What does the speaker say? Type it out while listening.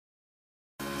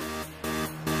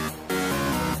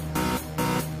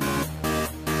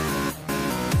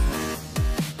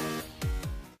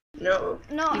No.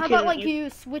 No, how about like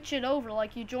you switch it over,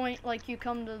 like you join, like you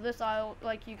come to this isle,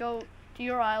 like you go to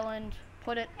your island,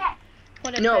 put it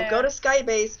No, there. go to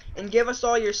Skybase and give us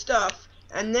all your stuff,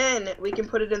 and then we can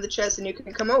put it in the chest and you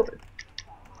can come over.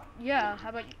 Yeah, how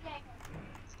about you?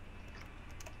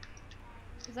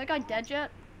 Is that guy dead yet?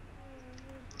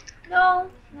 No.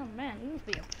 Oh man, he must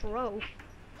be a pro.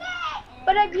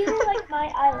 But I really like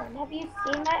my island. Have you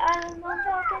seen my island,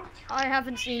 Lonefalcon? I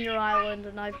haven't seen your island,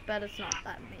 and I bet it's not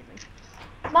that amazing.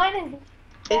 Mine is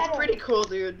better. It's pretty cool,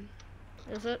 dude.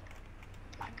 Is it?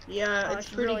 Yeah, it's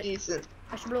pretty decent.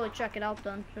 I should really check it out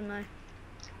then, shouldn't I?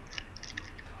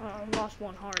 Oh, I lost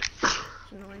one heart.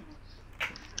 It's annoying.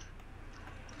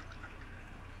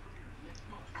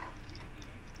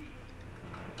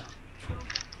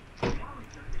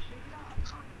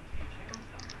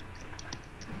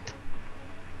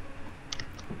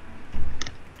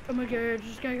 Oh my god, is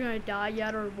this guy gonna die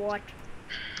yet or what?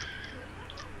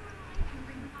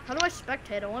 How do I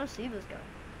spectate? I want to see this guy.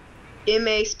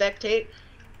 MA spectate.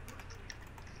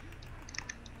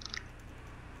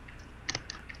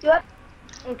 Yep.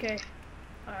 Okay.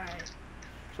 Alright.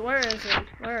 So where is he?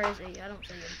 Where is he? I don't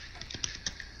see him.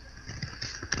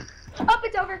 Oh,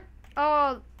 it's over.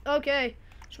 Oh, okay.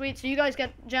 Sweet. So you guys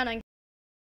get Jennings.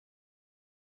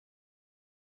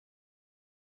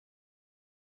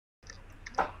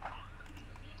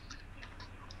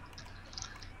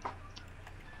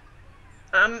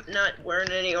 I'm not wearing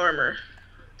any armor.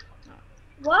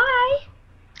 Why?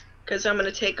 Because I'm going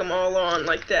to take them all on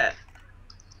like that.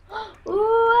 Ooh,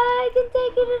 I can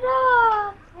take it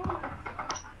off.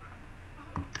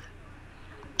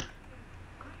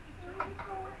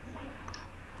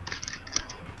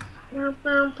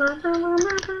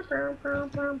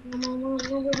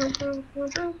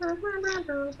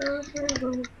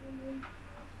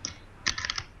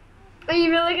 Are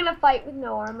you really gonna fight with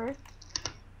no armor?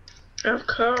 Of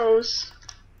course.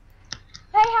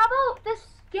 Hey, how about this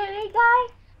skinny guy?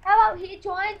 How about he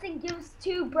joins and gives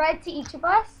 2 bread to each of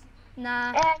us?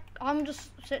 Nah, And I'm just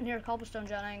sitting here cobblestone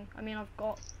jetting. I mean, I've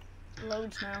got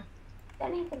loads now.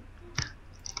 then he can...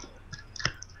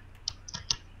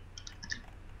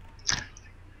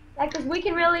 Yeah, because we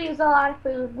can really use a lot of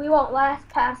food. We won't last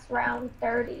past round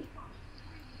 30.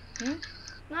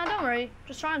 Nah, don't worry.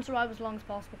 Just try and survive as long as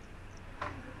possible.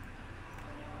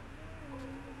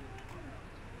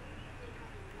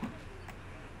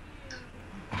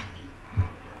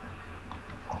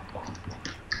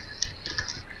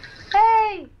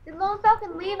 Hey! Did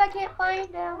Lonefalcon leave? I can't find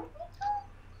him.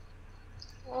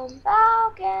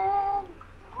 Lonefalcon!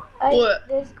 What?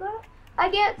 Discord? I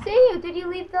can't see you. Did you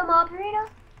leave the mob arena?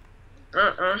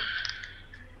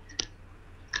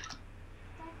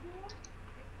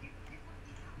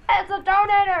 It's a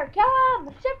donator!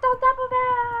 Come! Shift on top of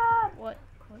him! What?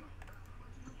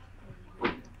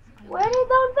 Where did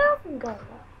Lonefalcon go?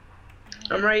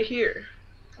 I'm right here.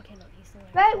 Okay, look, he's still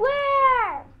there. Right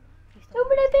where? Too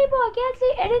many people. I can't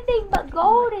see anything but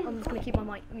gold I'm and just gonna keep my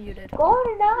mic muted. gold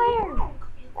and iron.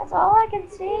 That's all I can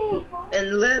see.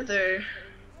 And leather.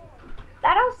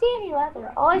 I don't see any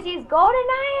leather. All I see is gold and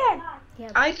iron. Yeah,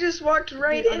 I just walked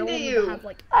right dude, I don't into want them to you. have,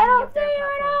 like, I any don't of see their you at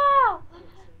platform. all.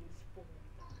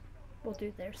 Well,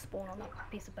 dude, they're spawn on that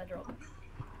piece of bedrock.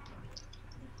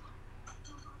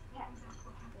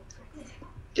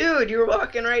 Dude, you were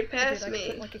walking right past Dude, I could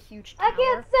me. put, like, a huge I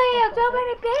can't see you. tower Too above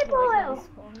many it, so people. right now he's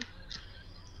spawning.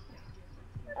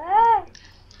 Hey,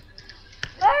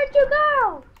 where'd you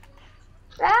go?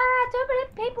 Ah, too many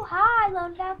people. Hi,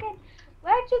 Lonefalcon.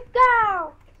 Where'd you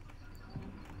go?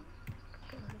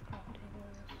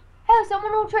 Hey, if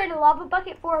someone will trade a lava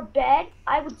bucket for a bed,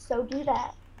 I would so do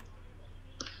that.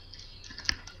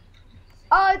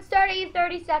 Oh, it's starting in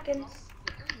 30 seconds.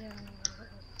 Yeah,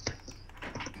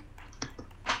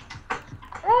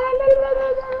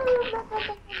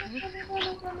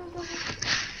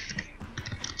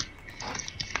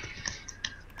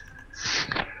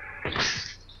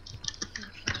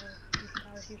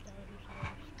 huge tower.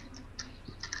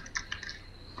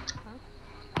 Huh?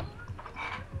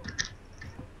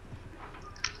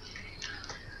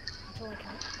 Until I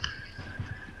count.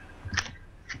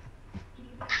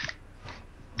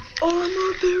 Oh,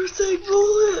 I'm up there saying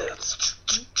bullets.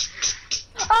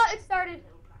 Oh, it started.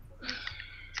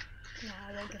 Nah,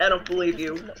 I won't get I don't that. believe Just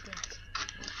you. this little bit.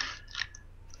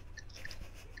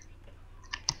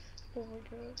 Oh my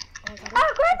god. Oh, is that it?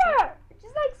 Oh, Gripper! It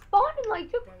just like spawned and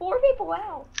like took 4 people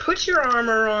out. Put your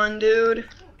armor on, dude.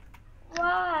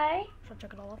 Why? Should I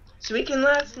check it all off? So we can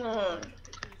last long.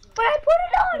 But I put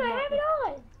it on. I have it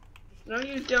on. No,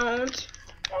 you don't.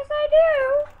 Yes, I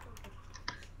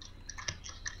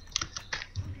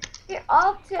do. Here,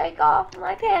 I'll take off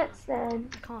my pants then.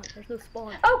 I can't. There's no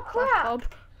spawn. Oh crap!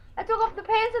 I took off the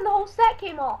pants and the whole set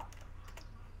came off.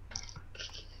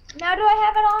 Now do I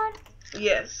have it on?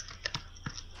 Yes.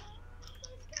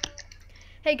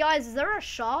 Hey guys, is there a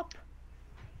shop?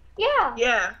 Yeah.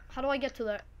 Yeah. How do I get to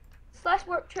there?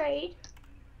 /warp trade.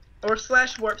 Or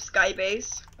 /warp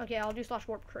skybase. Okay, I'll do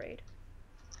 /warp trade.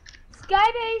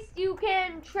 Skybase, you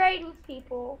can trade with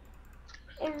people.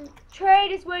 And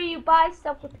trade is where you buy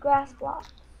stuff with grass blocks.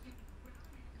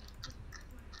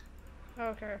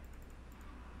 Okay.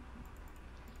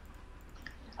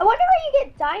 I wonder where you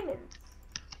get diamonds.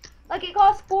 Like it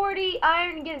costs 40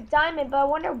 iron to get a diamond, but I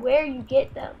wonder where you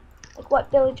get them. Like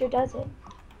what villager does it?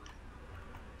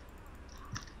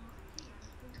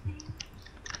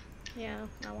 Yeah,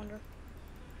 I wonder.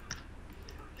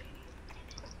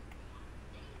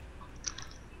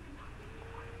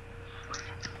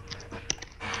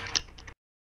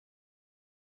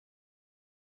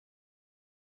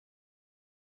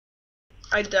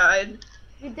 I died.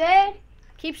 You did?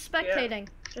 Keep spectating.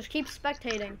 Just keep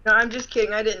spectating. No, I'm just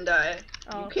kidding. I didn't die.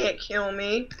 Oh. You can't kill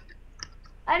me.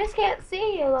 I just can't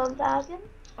see you, lonefalcon.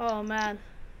 Oh man.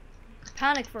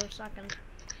 Panic for a second.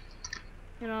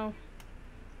 You know,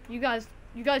 you guys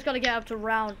gotta get up to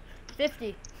round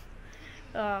 50.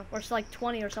 Or it's like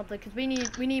 20 or something, because we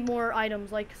need more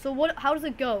items. Like, so what? How does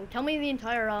it go? Tell me the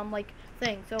entire like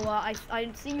thing. So I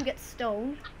see you get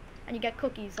stone, and you get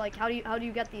cookies. Like, how do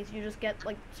you get these? You just get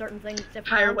like certain things. Different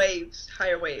Higher rounds? waves.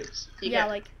 Higher waves. You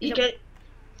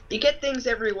get things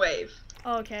every wave.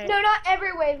 Okay. No, not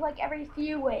every wave, like every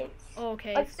few waves.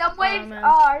 Okay. Like some waves man.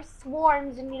 are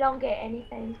swarms and you don't get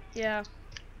anything. Yeah.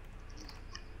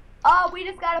 Oh, we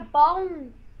just got a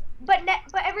bone. But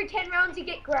every 10 rounds you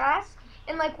get grass.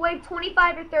 And like wave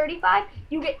 25 or 35,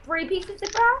 you get 3 pieces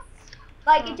of grass.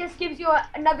 Like it just gives you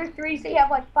another 3, so you have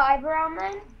like 5 around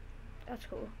then. That's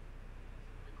cool.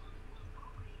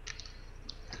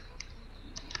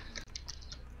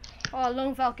 Oh,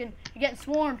 lonefalcon, you're getting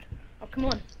swarmed. Oh, come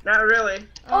on. Not really.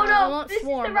 Oh no, not this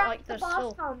swarmed, is the but round like the there's boss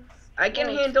still. comes. I can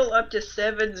handle up to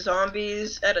 7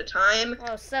 zombies at a time.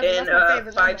 Oh, 7. And That's my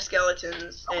favorite 5 number.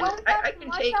 skeletons. Oh, And well, I can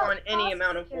watch take out, on any boss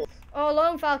amount of wolves. Oh,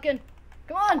 lonefalcon,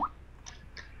 come on.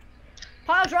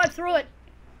 Pile drive through it.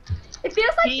 It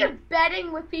feels like you're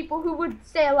betting with people who would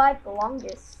stay alive the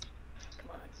longest. Come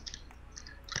on.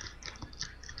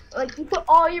 Like you put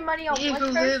all your money on He one who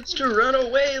person. lives to run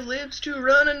away lives to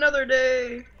run another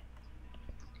day.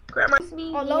 Grab my. It's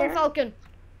me Oh, here. lonefalcon,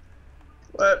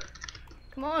 What?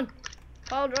 come on.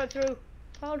 Pile drive through.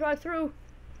 Pile drive through.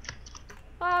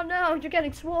 Oh no, you're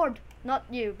getting swarmed. Not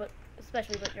you, but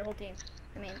especially with your whole team.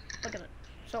 I mean, look at it.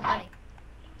 So many.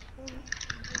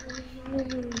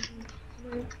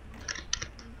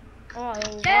 Oh,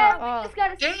 Yeah, oh. we just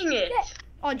gotta Dang it!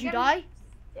 Oh, did you die?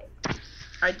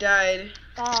 I died.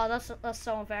 Oh, that's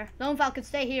so unfair. Lonefalcon,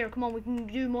 stay here. Come on, we can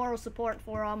do moral support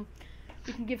for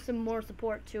we can give some more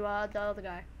support to the other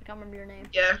guy. I can't remember your name.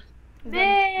 Yeah.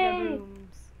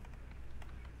 Rooms.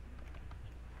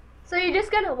 So you're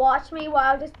just gonna watch me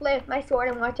while I just play with my sword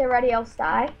and watch everybody else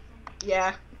die?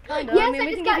 Yeah. Kinda. Yes, I mean, I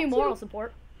we just can got give you moral 2.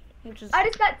 support, which is. I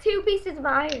just got 2 pieces of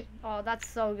iron. Oh, that's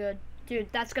so good,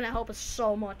 dude. That's gonna help us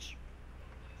so much.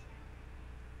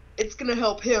 It's gonna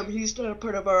help him. He's not a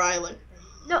part of our island.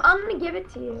 No, I'm gonna give it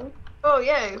to you. Oh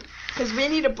yeah, because we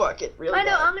need a bucket, really. I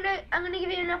know. bad. I'm gonna give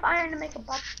you enough iron to make a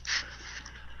bucket.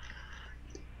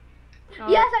 Oh,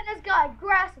 Yes, I just got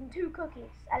grass and 2 cookies.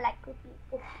 I like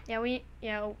cookies. Yeah, we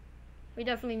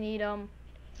definitely need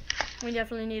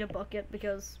a bucket,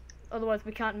 because otherwise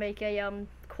we can't make a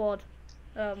quad.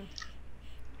 I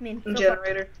mean, so far,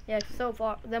 Generator. yeah, so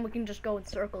far then we can just go in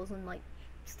circles and like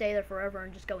stay there forever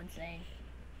and just go insane.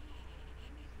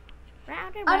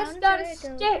 Round and I round just got a in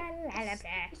circles, stick. la, la, la,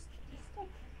 la.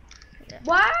 Yeah.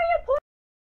 Why are you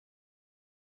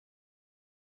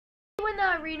putting when the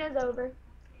arena's over?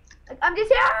 Like, I'm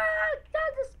just here.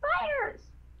 Tons of spiders.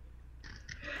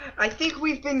 I think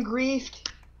we've been griefed.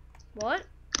 What?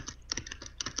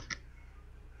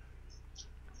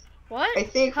 What? I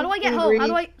think. How do I we've get been home? How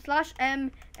do griefed. I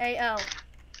 /MAL?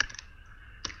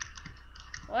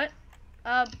 What?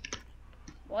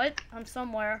 What? I'm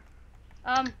somewhere.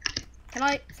 Can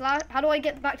I how do I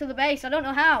get back to the base? I don't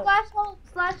know how.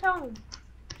 Slash home.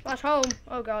 /home.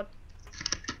 Oh god.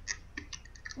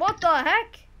 What the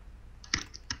heck?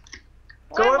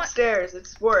 Why Go am I- upstairs.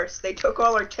 It's worse. They took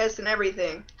all our tests and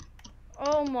everything.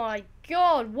 Oh my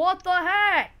god, what the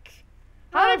heck?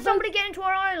 How did somebody get into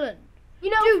our island? You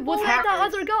know, Dude, was Bull- that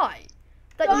hackers. other guy?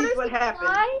 That Donors This is what can happened.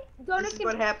 fly. This Donors is can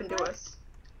what happened to fly. us.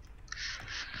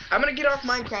 I'm gonna get off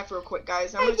Minecraft real quick,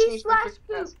 guys. I'm Hey, gonna do change my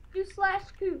 /coop. Do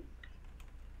 /coop.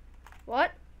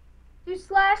 What? Do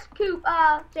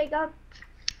 /coop, Jacob.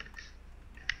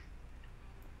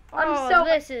 Oh, so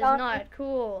this is done. not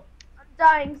cool. I'm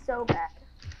dying so bad.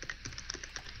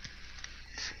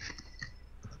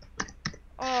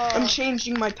 Oh. I'm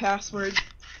changing my password.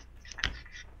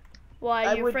 Why,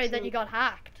 I are you would afraid that too. you got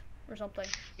hacked or something?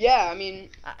 Yeah, I mean,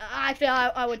 Actually,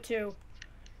 I would too.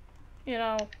 You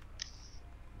know.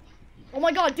 Oh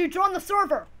my god, dude, you're on the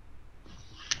server!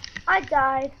 I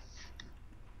died.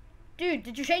 Dude,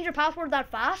 did you change your password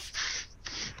that fast?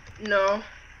 no.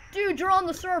 Dude, you're on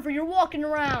the server, you're walking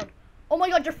around. Oh my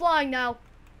god, you're flying now.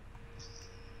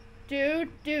 Dude,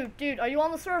 are you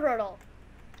on the server at all?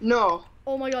 No.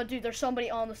 Oh my god, dude, there's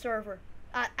somebody on the server.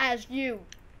 As you.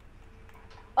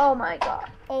 Oh my god.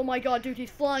 Oh my god, dude, he's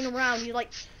flying around. He's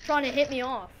like trying to hit me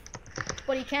off.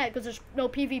 But he can't because there's no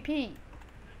PvP.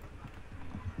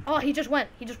 Oh, he just went.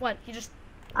 He just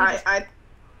disappeared.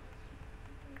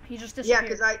 Yeah,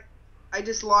 because I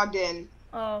just logged in.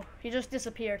 Oh, he just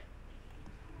disappeared.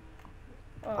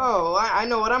 Oh, I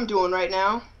know what I'm doing right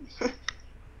now.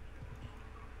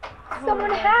 Someone oh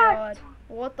my hacked. God.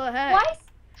 What the heck? Why?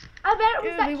 I bet it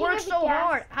was Dude, that we king worked of the so gas.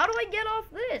 hard. How do I get off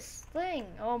this thing?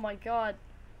 Oh my god.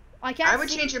 I can't I would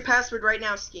see- change your password right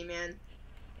now, Skememan.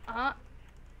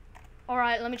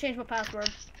 Alright, let me change my password.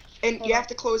 And Hold you on. have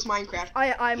to close Minecraft.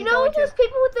 I'm You know going those to.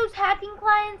 people with those hacking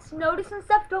clients, Notice and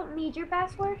stuff, don't need your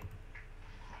password?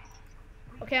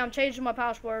 Okay, I'm changing my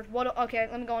password. What? Okay,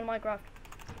 let me go on Minecraft.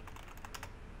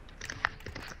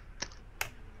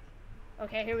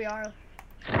 Okay, here we are.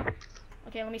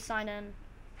 Okay, let me sign in.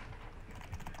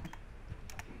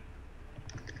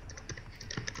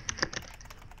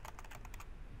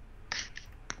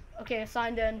 Okay, I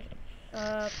signed in.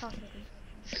 Password.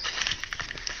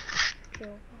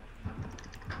 Cool.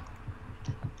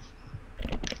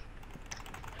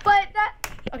 But that.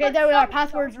 Okay, but there we are. some-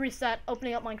 Password's reset.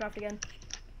 Opening up Minecraft again.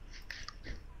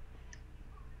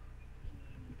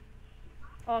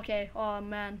 Okay. Oh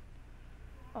man.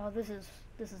 Oh, this is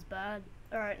bad.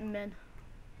 All right, I'm in.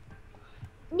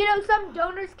 You know, some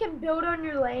donors can build on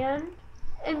your land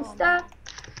and Oh, stuff,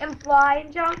 and fly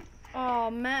and jump. Oh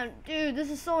man, dude,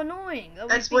 this is so annoying. That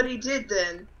would That's be- what he did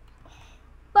then.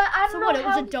 But I don't So know what? It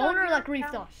was how a he's on donor your that griefed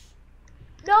account. us.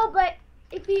 No, but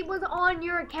if he was on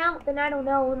your account, then I don't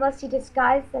know, unless he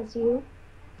disguised as you.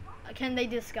 Can they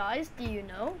disguise? Do you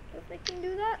know if they can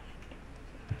do that?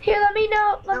 Here, let me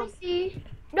know. Let No. me see.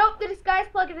 Nope, the disguise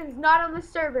plugin is not on the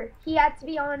server. He had to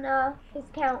be on his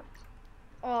account.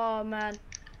 Oh man.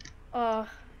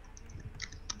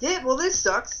 Yeah, well, this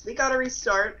sucks. We gotta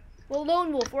restart. Well,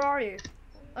 Lone Wolf, where are you?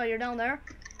 Oh, you're down there.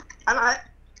 And Oh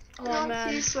I'm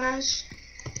man. /.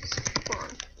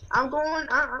 I'm going.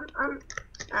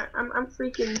 I'm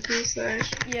freaking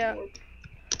 /. Yeah.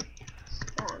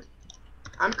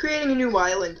 I'm creating a new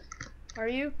island. Are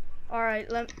you? All right.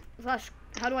 Slash.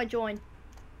 How do I join?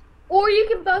 Or you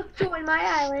can both join my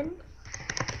island.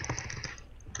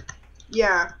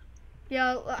 Yeah.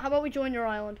 Yeah. How about we join your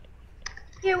island?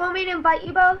 Here, want me to invite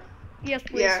you both? Yes,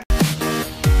 please. Yeah.